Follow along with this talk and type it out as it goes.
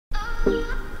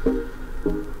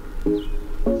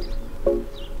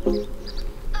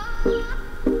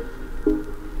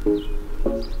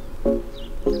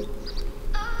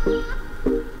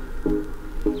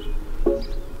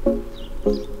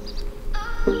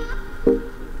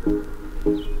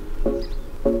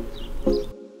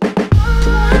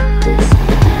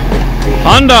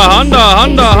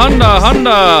Honda.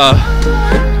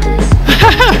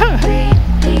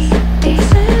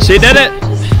 She did it.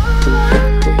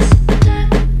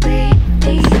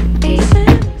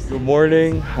 Good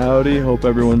morning, howdy, hope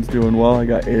everyone's doing well. I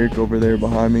got Erik over there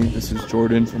behind me. This is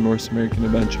Jordan from North American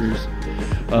Adventures.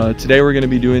 Today we're going to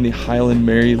be doing the Highland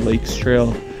Mary Lake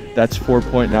Trail. That's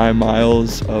 4.9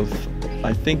 miles of,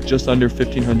 I think, just under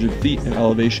 1,500 feet in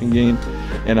elevation gain.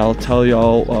 And I'll tell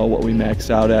y'all what we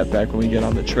maxed out at back when we get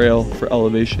on the trail for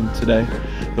elevation today.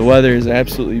 The weather is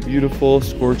absolutely beautiful,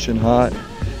 scorching hot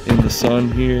in the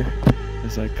sun here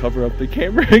as I cover up the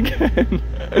camera again.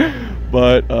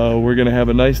 But we're gonna have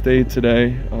a nice day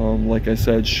today. Like I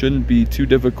said, shouldn't be too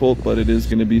difficult, but it is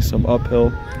gonna be some uphill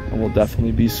and we'll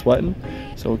definitely be sweating.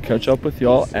 So we'll catch up with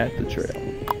y'all at the trail.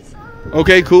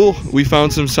 Okay, cool. We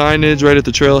found some signage right at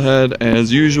the trailhead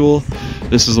as usual.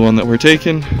 This is the one that we're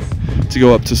taking to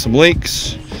go up to some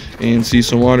lakes and see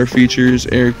some water features.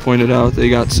 Erik pointed out they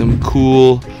got some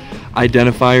cool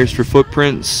identifiers for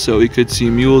footprints, so we could see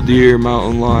mule deer,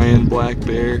 mountain lion, black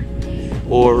bear,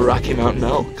 or Rocky Mountain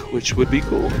elk, which would be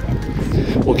cool.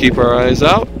 We'll keep our eyes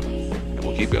out and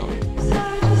we'll keep going.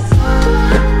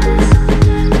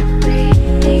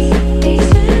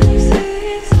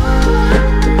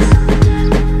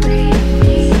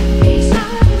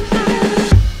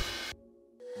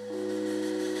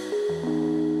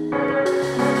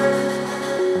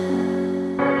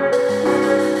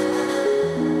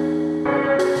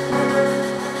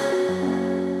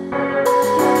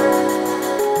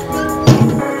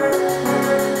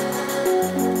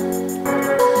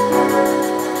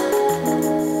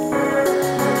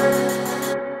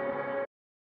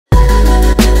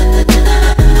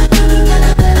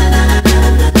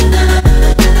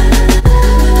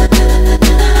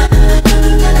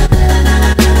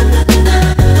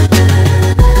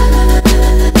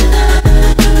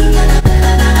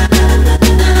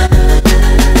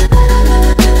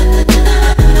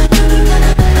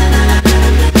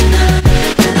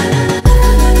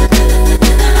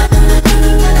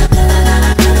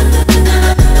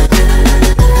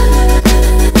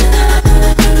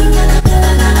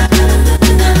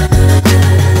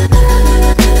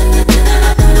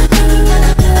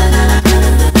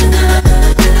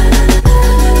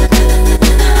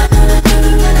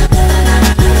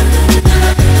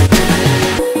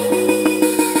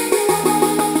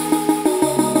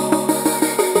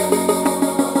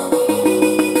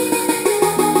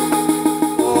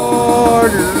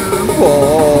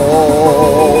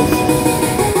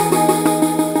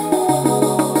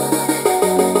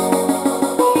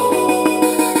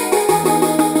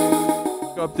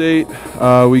 Update,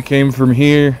 we came from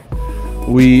here,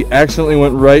 we accidentally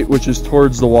went right, which is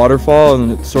towards the waterfall,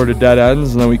 and it sort of dead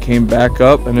ends, and then we came back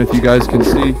up, and if you guys can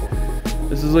see,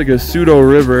 this is like a pseudo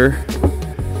river,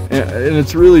 and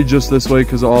it's really just this way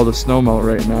because of all the snow melt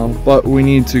right now, but we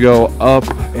need to go up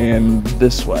and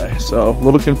this way, so a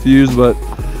little confused, but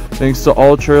thanks to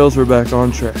all trails, we're back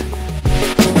on track.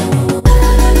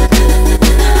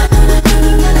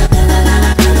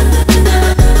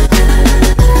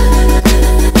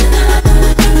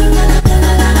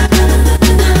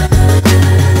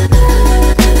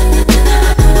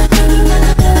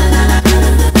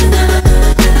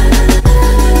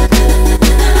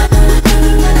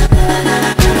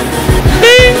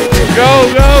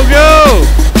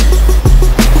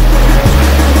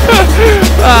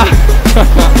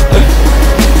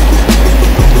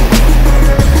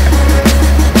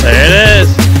 There it is.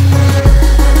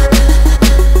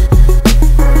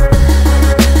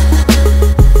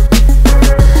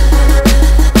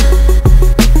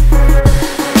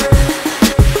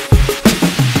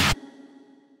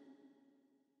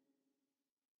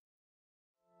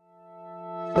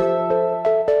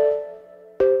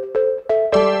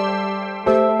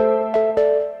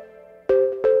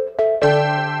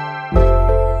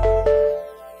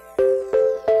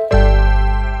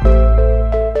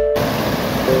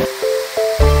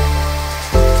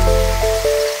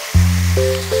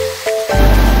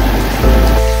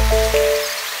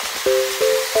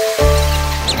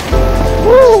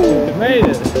 Made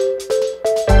it.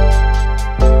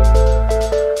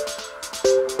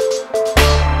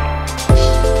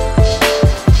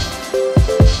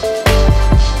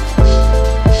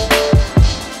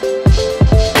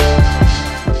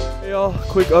 Hey y'all,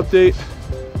 quick update.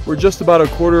 We're just about a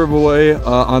quarter of a way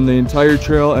on the entire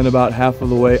trail and about half of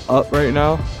the way up right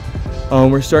now.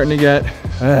 We're starting to get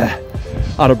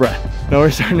out of breath. Now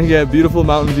we're starting to get beautiful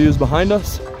mountain views behind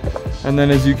us. And then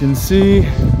as you can see,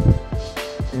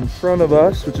 in front of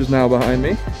us, which is now behind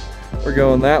me, we're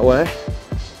going that way,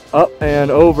 up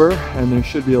and over, and there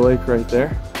should be a lake right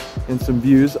there. and some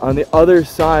views. On the other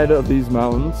side of these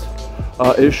mountains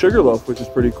is Sugarloaf, which is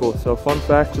pretty cool. So fun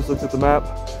fact, just looked at the map,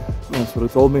 that's what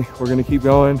it told me. We're gonna keep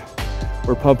going,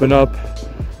 we're pumping up.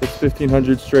 It's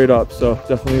 1500 straight up, so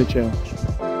definitely a challenge.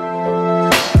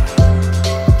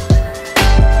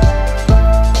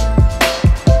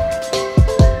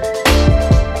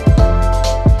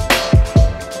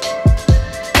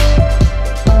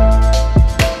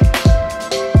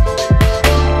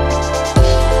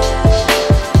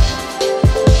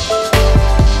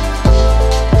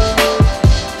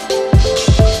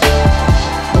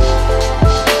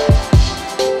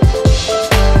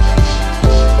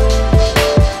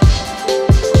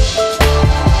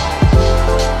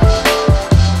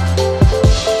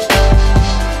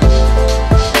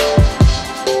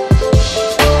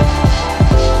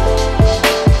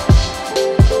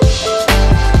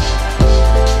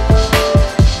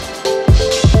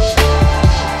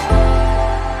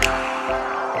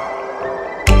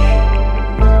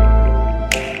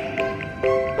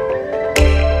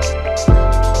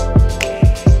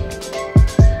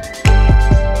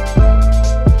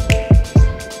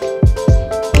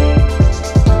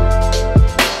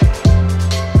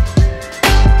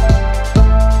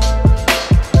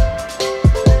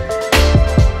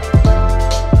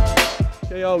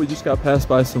 We just got passed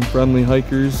by some friendly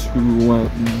hikers who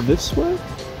went this way.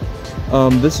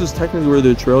 This is technically where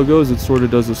the trail goes. It sort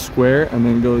of does a square and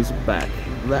then goes back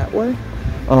that way.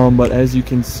 But as you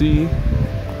can see,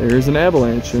 there is an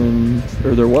avalanche,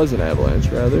 or there was an avalanche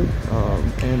rather,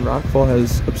 and rockfall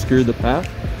has obscured the path.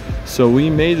 So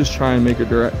we may just try and make a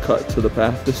direct cut to the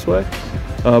path this way,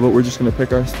 but we're just gonna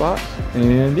pick our spot,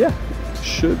 and yeah,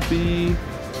 should be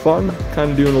fun,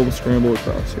 kind of doing a little scramble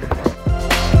across here.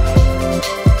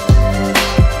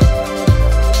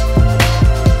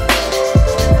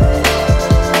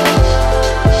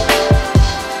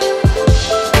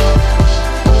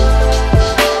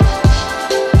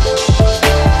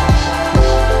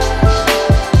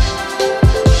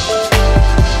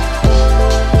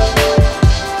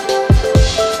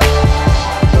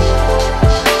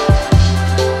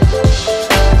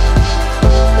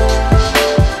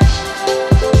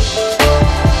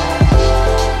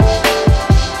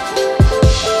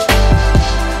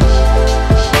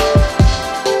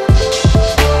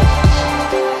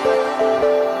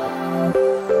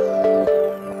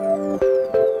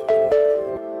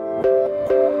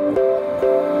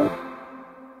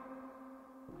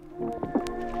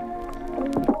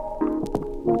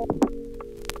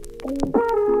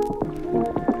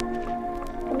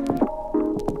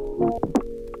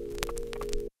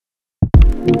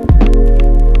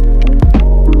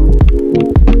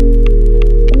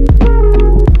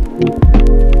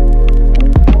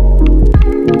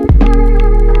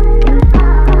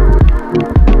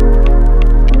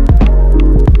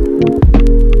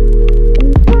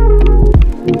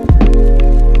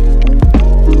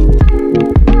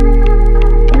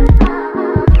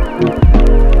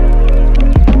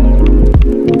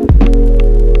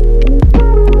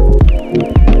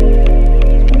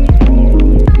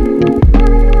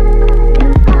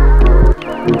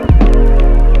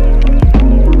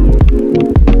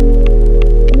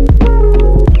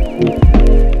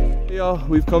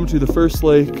 We've come to the first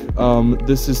lake.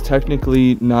 This is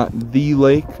technically not the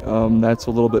lake. That's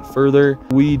a little bit further.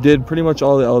 We did pretty much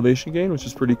all the elevation gain, which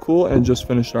is pretty cool, and just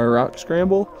finished our rock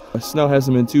scramble. Snow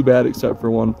hasn't been too bad except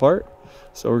for one part,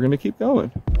 so we're gonna keep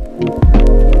going.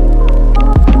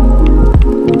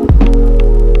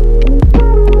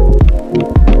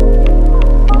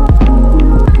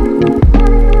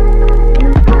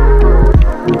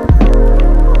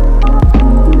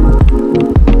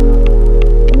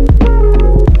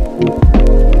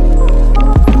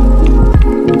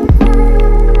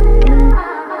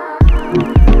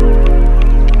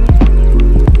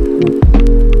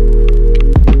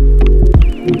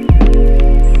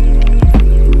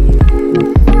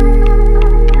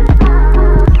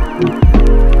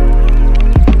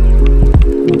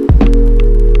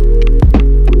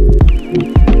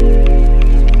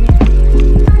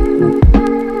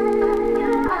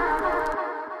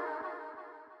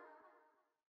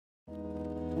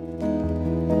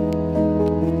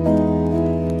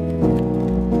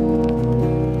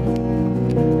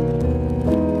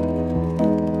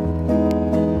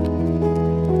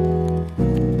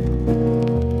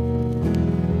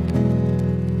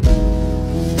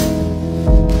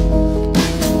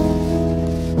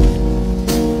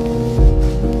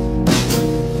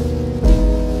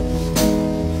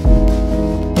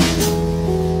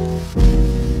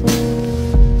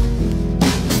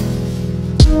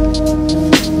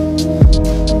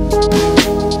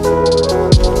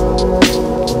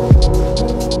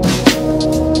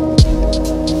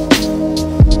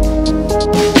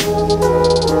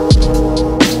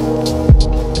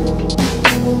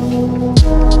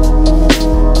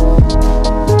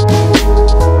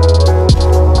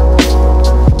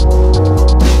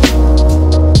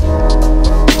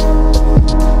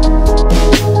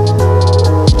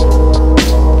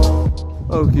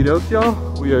 y'all.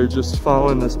 We are just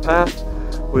following this path,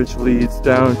 which leads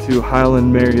down to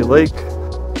Highland Mary Lake.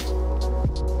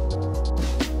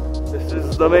 This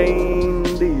is the main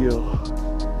deal.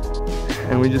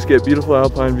 And we just get beautiful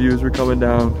alpine views. We're coming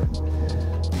down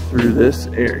through this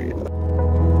area.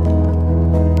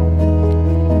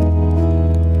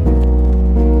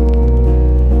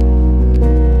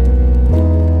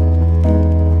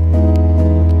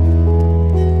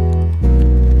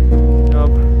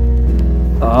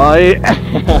 Oh yeah.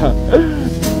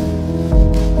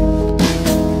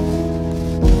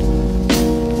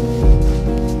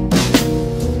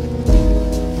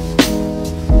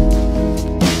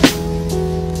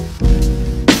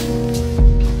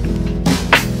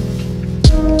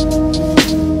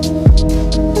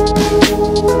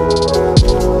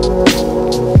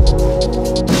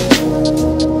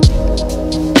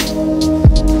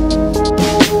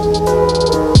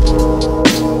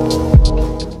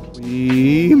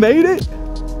 Made it.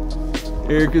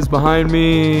 Erik is behind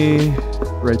me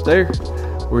right there.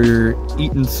 We're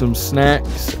eating some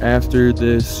snacks after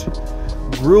this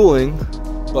grueling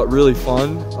but really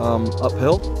fun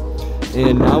uphill,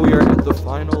 and now we are at the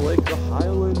final lake, the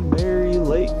Highland Mary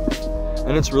Lake,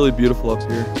 and it's really beautiful up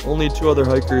here. Only 2 other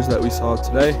hikers that we saw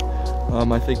today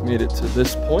I think made it to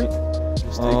this point.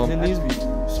 Just taking in these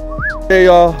views. Hey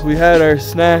y'all, we had our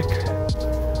snack,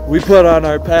 we put on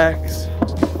our packs,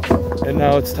 and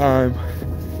now it's time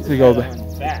to go back.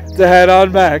 To head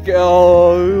on back.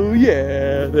 Oh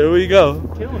yeah, there we go.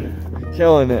 Killing it.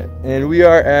 Killing it. And we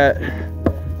are at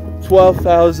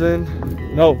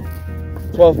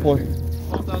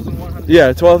 12,100.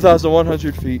 Yeah,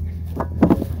 12,100 feet.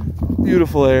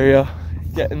 Beautiful area.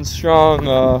 Getting strong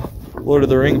Lord of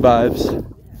the Ring vibes.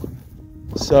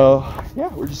 So yeah,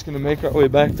 we're just gonna make our way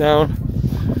back down.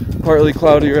 Partly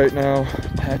cloudy right now.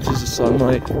 Patches of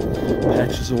sunlight,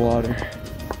 patches of water,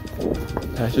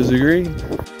 patches of green.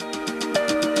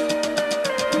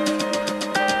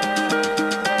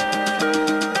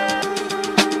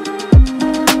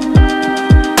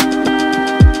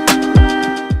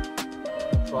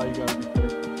 That's why you gotta be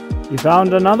careful. You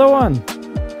found another one.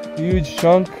 Huge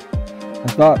chunk. I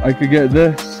thought I could get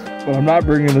this, but I'm not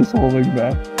bringing this whole thing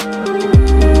back.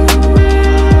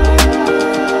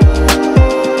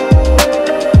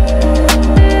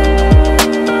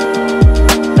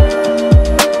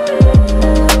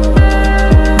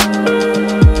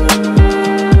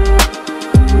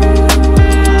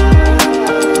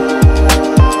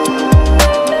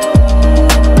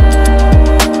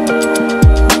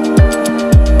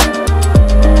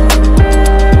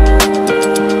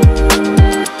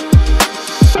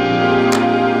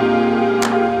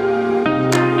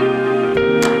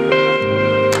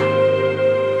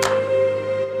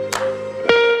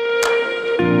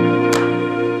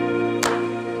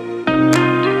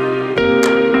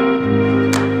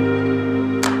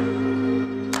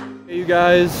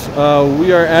 Guys,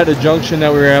 we are at a junction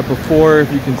that we were at before.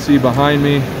 If you can see behind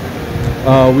me,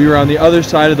 we were on the other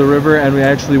side of the river, and we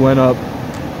actually went up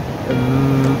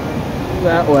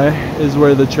that way is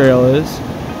where the trail is,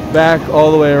 back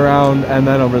all the way around, and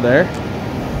then over there.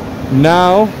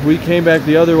 Now we came back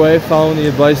the other way, following the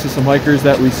advice of some hikers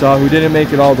that we saw who didn't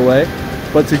make it all the way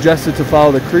but suggested to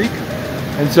follow the creek,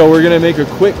 and so we're gonna make a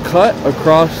quick cut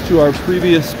across to our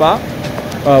previous spot,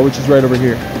 which is right over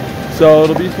here. So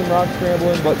it'll be some rock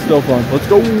scrambling, but still fun. Let's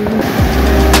go. All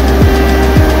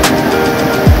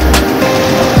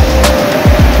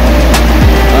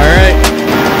right.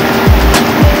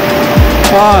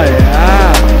 Oh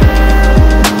yeah.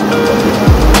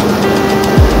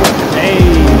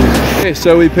 Hey. Okay,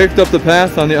 so we picked up the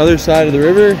path on the other side of the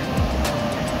river,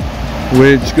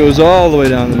 which goes all the way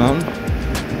down the mountain.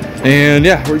 And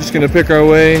yeah, we're just gonna pick our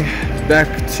way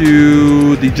back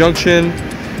to the junction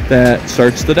that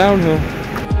starts the downhill.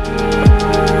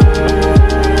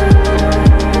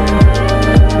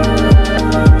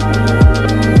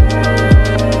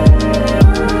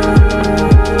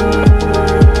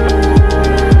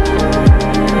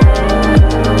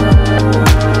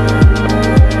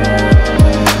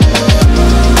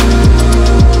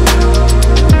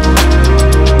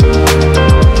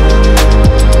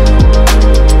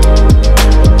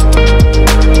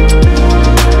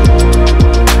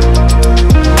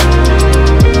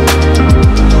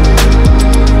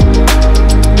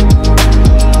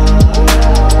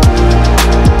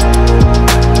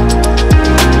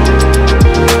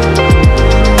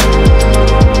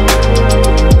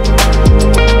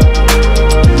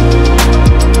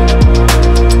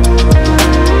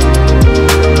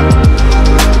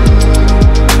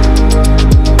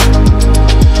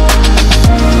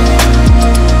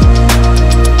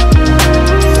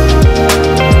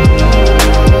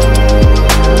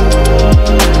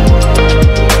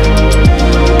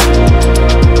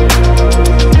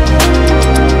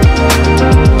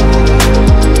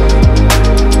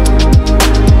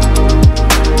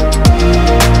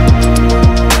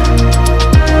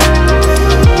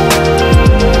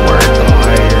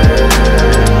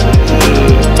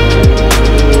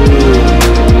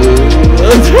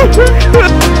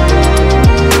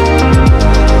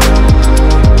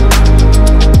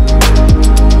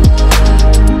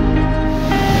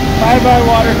 Bye-bye,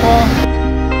 waterfall.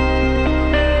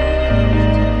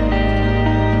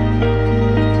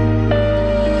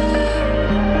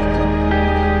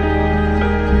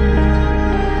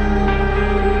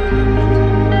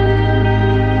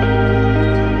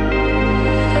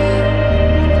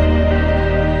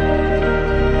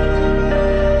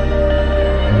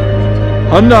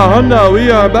 Honda, we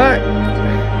are back.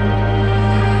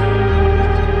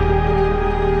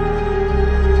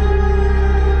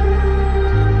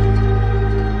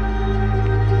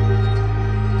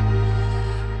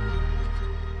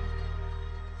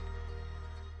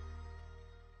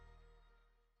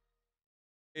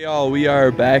 Hey y'all, we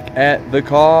are back at the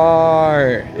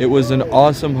car. It was an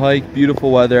awesome hike,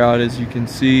 beautiful weather out as you can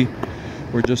see.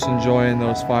 We're just enjoying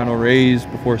those final rays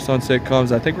before sunset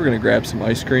comes. I think we're gonna grab some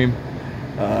ice cream.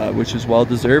 Which is well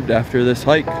deserved after this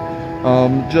hike.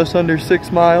 Just under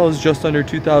 6 miles, just under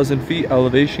 2,000 feet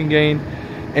elevation gain,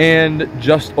 and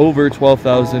just over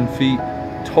 12,000 feet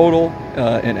total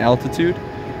in altitude.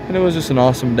 And it was just an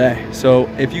awesome day. So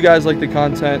if you guys like the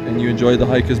content and you enjoyed the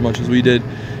hike as much as we did,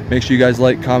 make sure you guys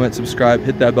like, comment, subscribe,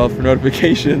 hit that bell for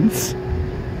notifications.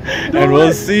 And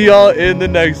we'll see y'all in the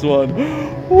next one.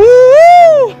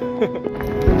 Woo!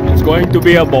 It's going to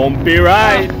be a bumpy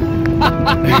ride.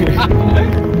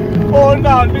 Oh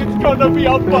no, it's gonna be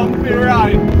a bumpy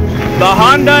ride. The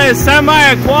Honda is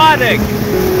semi-aquatic.